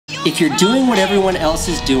If you're doing what everyone else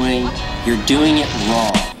is doing, you're doing it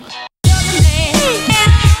wrong.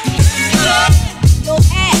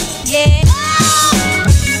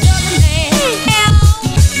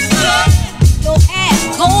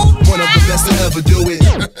 One of the best to ever do it.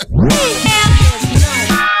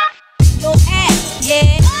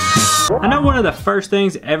 I know one of the first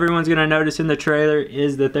things everyone's going to notice in the trailer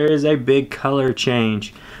is that there is a big color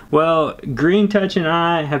change. Well, Green Touch and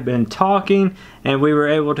I have been talking, and we were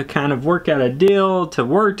able to kind of work out a deal to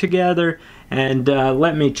work together and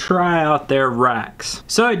let me try out their racks.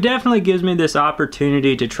 So it definitely gives me this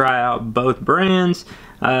opportunity to try out both brands,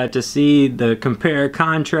 to see the compare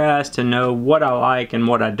contrast, to know what I like and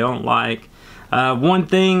what I don't like. One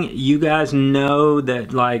thing, you guys know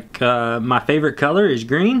that like my favorite color is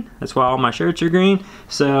green. That's why all my shirts are green.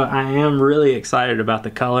 So I am really excited about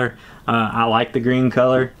the color. I like the green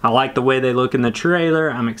color. I like the way they look in the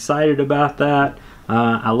trailer. I'm excited about that.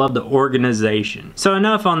 I love the organization. So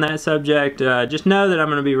enough on that subject. Just know that I'm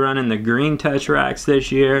going to be running the Green Touch racks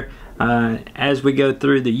this year. As we go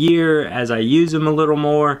through the year, as I use them a little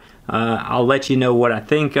more, I'll let you know what I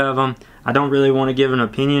think of them. I don't really want to give an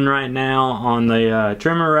opinion right now on the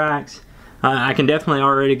trimmer racks. I can definitely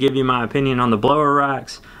already give you my opinion on the blower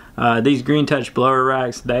racks. These Green Touch blower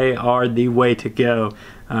racks, they are the way to go.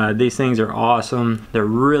 These things are awesome. They're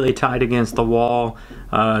really tight against the wall.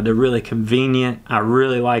 They're really convenient. I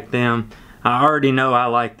really like them. I already know I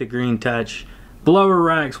like the Green Touch blower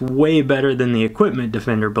racks way better than the Equipment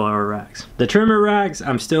Defender blower racks. The trimmer racks,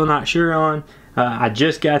 I'm still not sure on. I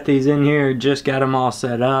just got these in here, just got them all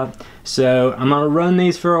set up. So I'm gonna run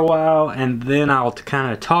these for a while, and then I'll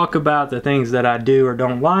kind of talk about the things that I do or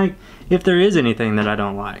don't like, if there is anything that I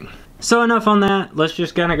don't like. So enough on that. Let's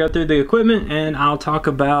just kind of go through the equipment, and I'll talk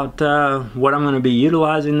about what I'm going to be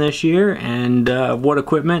utilizing this year, and what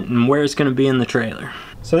equipment and where it's going to be in the trailer.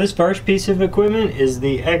 So this first piece of equipment is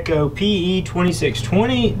the ECHO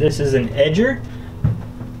PB-770T. This is an edger.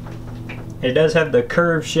 It does have the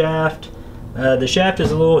curved shaft. The shaft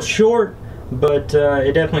is a little short, but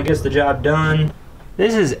it definitely gets the job done.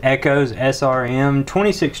 This is ECHO's SRM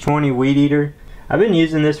 2620 weed eater. I've been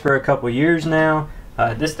using this for a couple years now.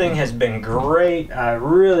 This thing has been great. I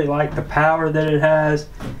really like the power that it has,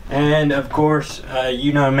 and of course,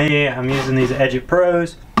 you know me, I'm using these Edge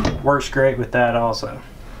Pros. Works great with that also.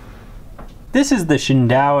 This is the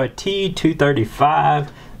Shindawa T235.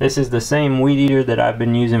 This is the same weed eater that I've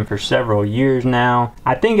been using for several years now.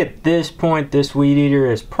 I think at this point this weed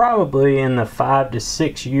eater is probably in the 5 to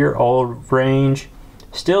 6 year old range.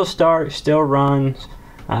 Still starts, still runs.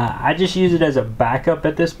 I just use it as a backup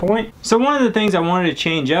at this point. So one of the things I wanted to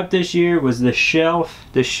change up this year was the shelf.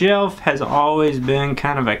 The shelf has always been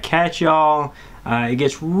kind of a catch-all. It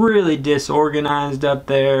gets really disorganized up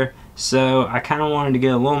there. So I kind of wanted to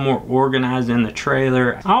get a little more organized in the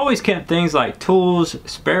trailer. I always kept things like tools,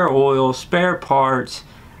 spare oil, spare parts,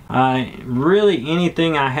 really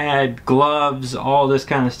anything I had, gloves, all this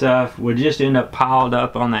kind of stuff would just end up piled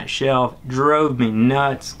up on that shelf. Drove me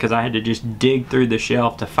nuts because I had to just dig through the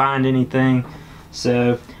shelf to find anything.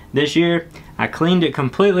 So this year I cleaned it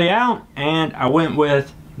completely out, and I went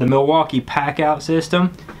with the Milwaukee pack out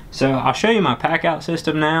system. So I'll show you my pack out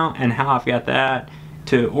system now and how I've got that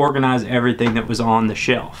to organize everything that was on the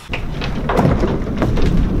shelf.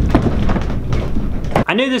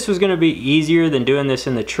 I knew this was going to be easier than doing this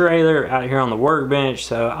in the trailer out here on the workbench,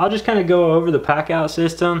 so I'll just kind of go over the pack out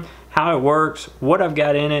system, how it works, what I've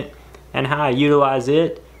got in it, and how I utilize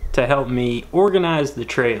it to help me organize the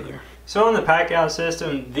trailer. So on the pack out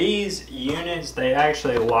system, these units, they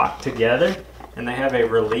actually lock together, and they have a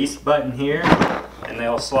release button here, and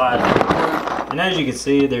they'll slide forward. And as you can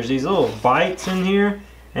see, there's these little bites in here,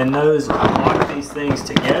 and those lock these things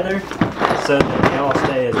together so that they all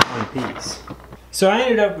stay as one piece. So I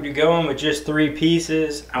ended up going with just 3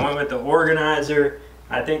 pieces. I went with the organizer.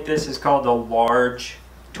 I think this is called the large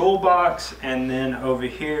toolbox, and then over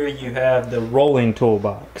here you have the rolling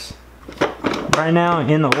toolbox. Right now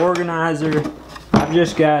in the organizer, I've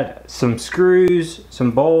just got some screws,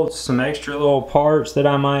 some bolts, some extra little parts that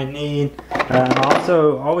I might need. I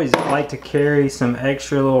also always like to carry some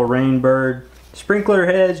extra little Rainbird sprinkler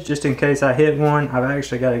heads just in case I hit one. I've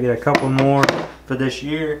actually got to get a couple more for this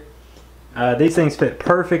year. These things fit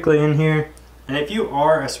perfectly in here, and if you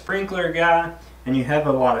are a sprinkler guy and you have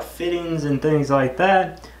a lot of fittings and things like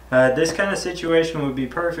that, this kind of situation would be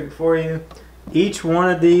perfect for you. Each one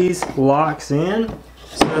of these locks in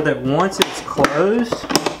so that once it's closed,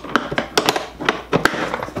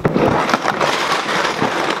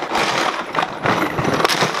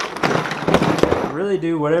 really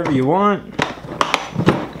do whatever you want.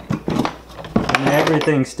 And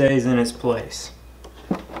everything stays in its place.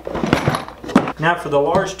 Now for the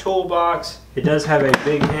large toolbox, it does have a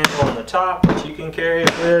big handle on the top that you can carry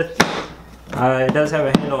it with. It does have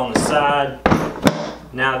a handle on the side.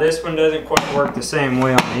 Now this one doesn't quite work the same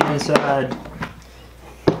way on the inside.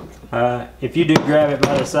 If you do grab it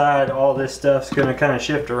by the side, all this stuff's going to kind of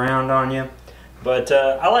shift around on you. But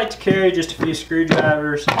I like to carry just a few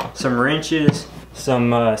screwdrivers, some wrenches,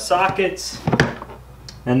 some sockets,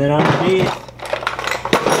 and then underneath,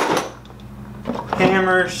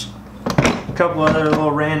 hammers, a couple other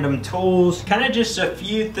little random tools, kind of just a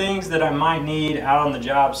few things that I might need out on the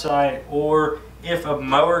job site, or if a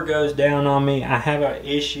mower goes down on me, I have an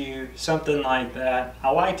issue, something like that.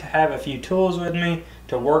 I like to have a few tools with me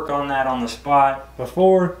to work on that on the spot.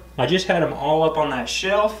 Before, I just had them all up on that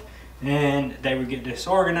shelf and they would get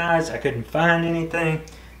disorganized. I couldn't find anything.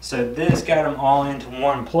 So this got them all into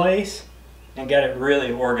one place and got it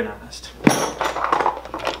really organized.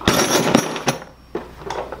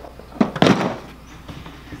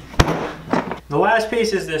 The last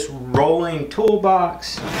piece is this rolling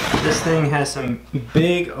toolbox. This thing has some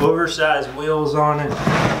big oversized wheels on it.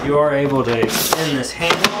 You are able to extend this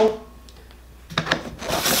handle.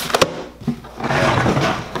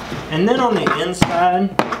 And then on the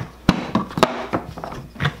inside,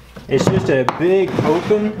 it's just a big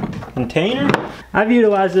open container. I've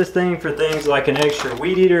utilized this thing for things like an extra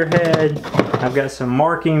weed eater head. I've got some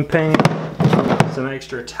marking paint, some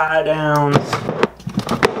extra tie downs.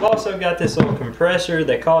 I've also got this little compressor.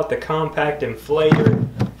 They call it the compact inflator.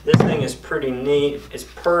 This thing is pretty neat. It's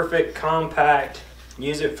perfect, compact.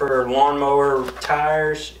 Use it for lawnmower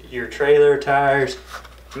tires, your trailer tires.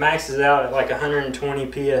 Maxes out at like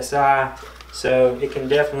 120 psi, so it can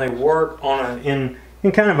definitely work on in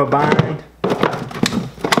kind of a bind.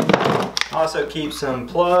 Also keep some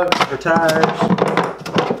plugs for tires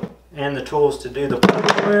and the tools to do the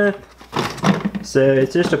plugging with. So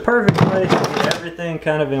it's just a perfect place to get everything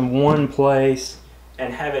kind of in one place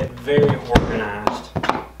and have it very organized.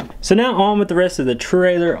 So now on with the rest of the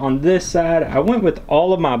trailer. On this side, I went with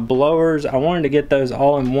all of my blowers. I wanted to get those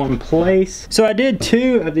all in one place. So I did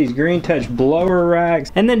 2 of these Green Touch blower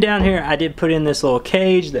racks. And then down here, I did put in this little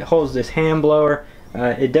cage that holds this hand blower.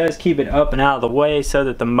 It does keep it up and out of the way so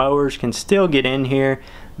that the mowers can still get in here.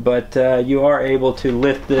 But you are able to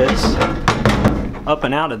lift this up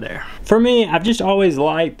and out of there. For me, I've just always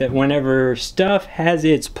liked that whenever stuff has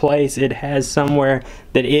its place, it has somewhere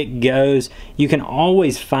that it goes. You can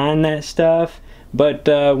always find that stuff, but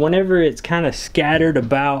whenever it's kind of scattered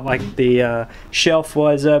about like the shelf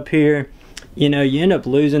was up here, you know, you end up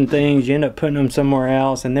losing things, you end up putting them somewhere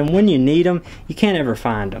else, and then when you need them, you can't ever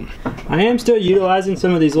find them. I am still utilizing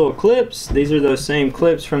some of these little clips. These are those same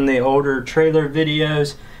clips from the older trailer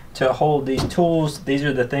videos to hold these tools. These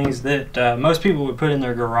are the things that most people would put in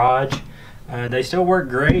their garage. They still work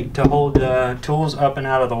great to hold tools up and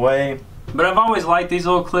out of the way. But I've always liked these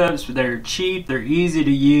little clips. They're cheap, they're easy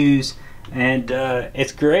to use, and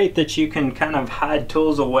it's great that you can kind of hide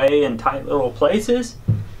tools away in tight little places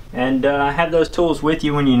and have those tools with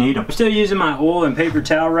you when you need them. I'm still using my oil and paper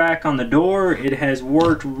towel rack on the door. It has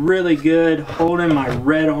worked really good holding my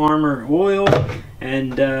Red Armor oil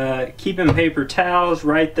and keeping paper towels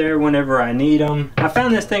right there whenever I need them. I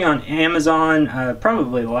found this thing on Amazon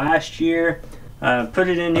probably last year. Put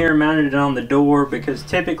it in here, mounted it on the door, because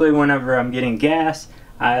typically whenever I'm getting gas,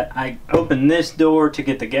 I open this door to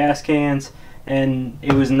get the gas cans, and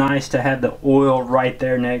it was nice to have the oil right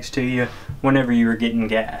there next to you whenever you were getting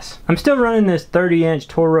gas. I'm still running this 30-inch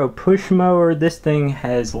Toro push mower. This thing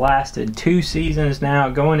has lasted 2 seasons now,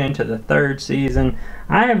 going into the 3rd season.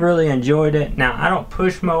 I have really enjoyed it. Now, I don't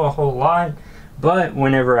push mow a whole lot, but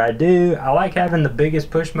whenever I do, I like having the biggest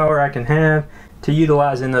push mower I can have to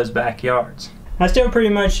utilize in those backyards. I still pretty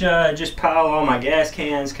much just pile all my gas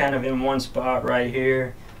cans kind of in one spot right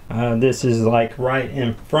here. This is like right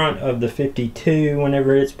in front of the 52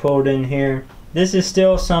 whenever it's pulled in here. This is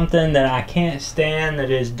still something that I can't stand, that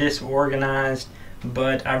is disorganized,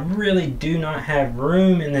 but I really do not have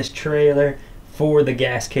room in this trailer for the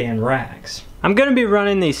gas can racks. I'm going to be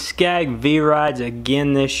running these SCAG V-Rides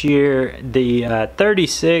again this year. The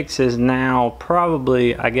 36 is now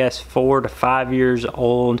probably, I guess, 4 to 5 years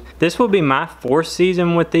old. This will be my 4th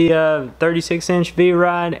season with the 36-inch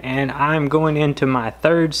V-Ride, and I'm going into my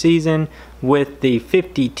 3rd season with the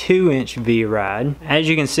 52-inch V-Ride. As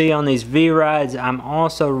you can see on these V-Rides, I'm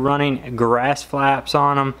also running grass flaps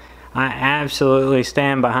on them. I absolutely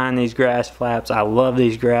stand behind these grass flaps. I love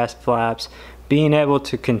these grass flaps being able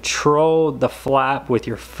to control the flap with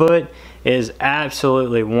your foot is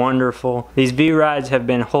absolutely wonderful. These V-Rides have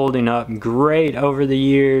been holding up great over the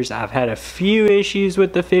years. I've had a few issues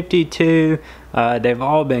with the 52. They've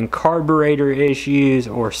all been carburetor issues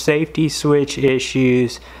or safety switch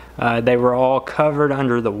issues. They were all covered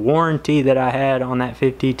under the warranty that I had on that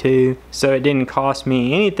 52, so it didn't cost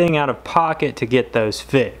me anything out of pocket to get those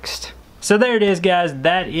fixed. So there it is, guys.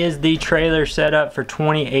 That is the trailer setup for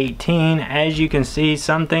 2018. As you can see,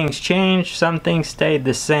 some things changed, some things stayed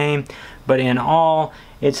the same, but in all,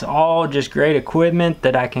 it's all just great equipment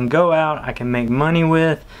that I can go out, I can make money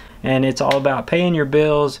with, and it's all about paying your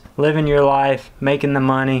bills, living your life, making the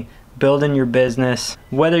money, building your business.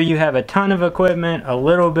 Whether you have a ton of equipment, a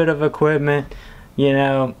little bit of equipment, you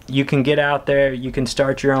know, you can get out there, you can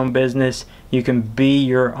start your own business, you can be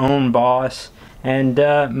your own boss, and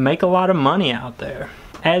make a lot of money out there.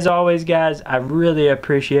 As always, guys, I really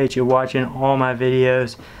appreciate you watching all my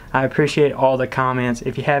videos. I appreciate all the comments.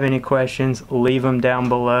 If you have any questions, leave them down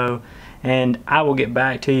below and I will get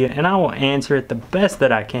back to you and I will answer it the best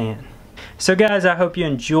that I can. So guys, I hope you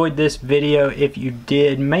enjoyed this video. If you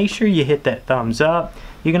did, make sure you hit that thumbs up.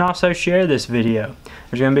 You can also share this video.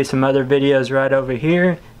 There's going to be some other videos right over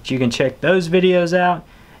here that you can check those videos out.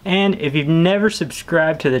 And if you've never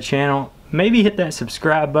subscribed to the channel, maybe hit that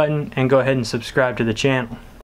subscribe button and go ahead and subscribe to the channel.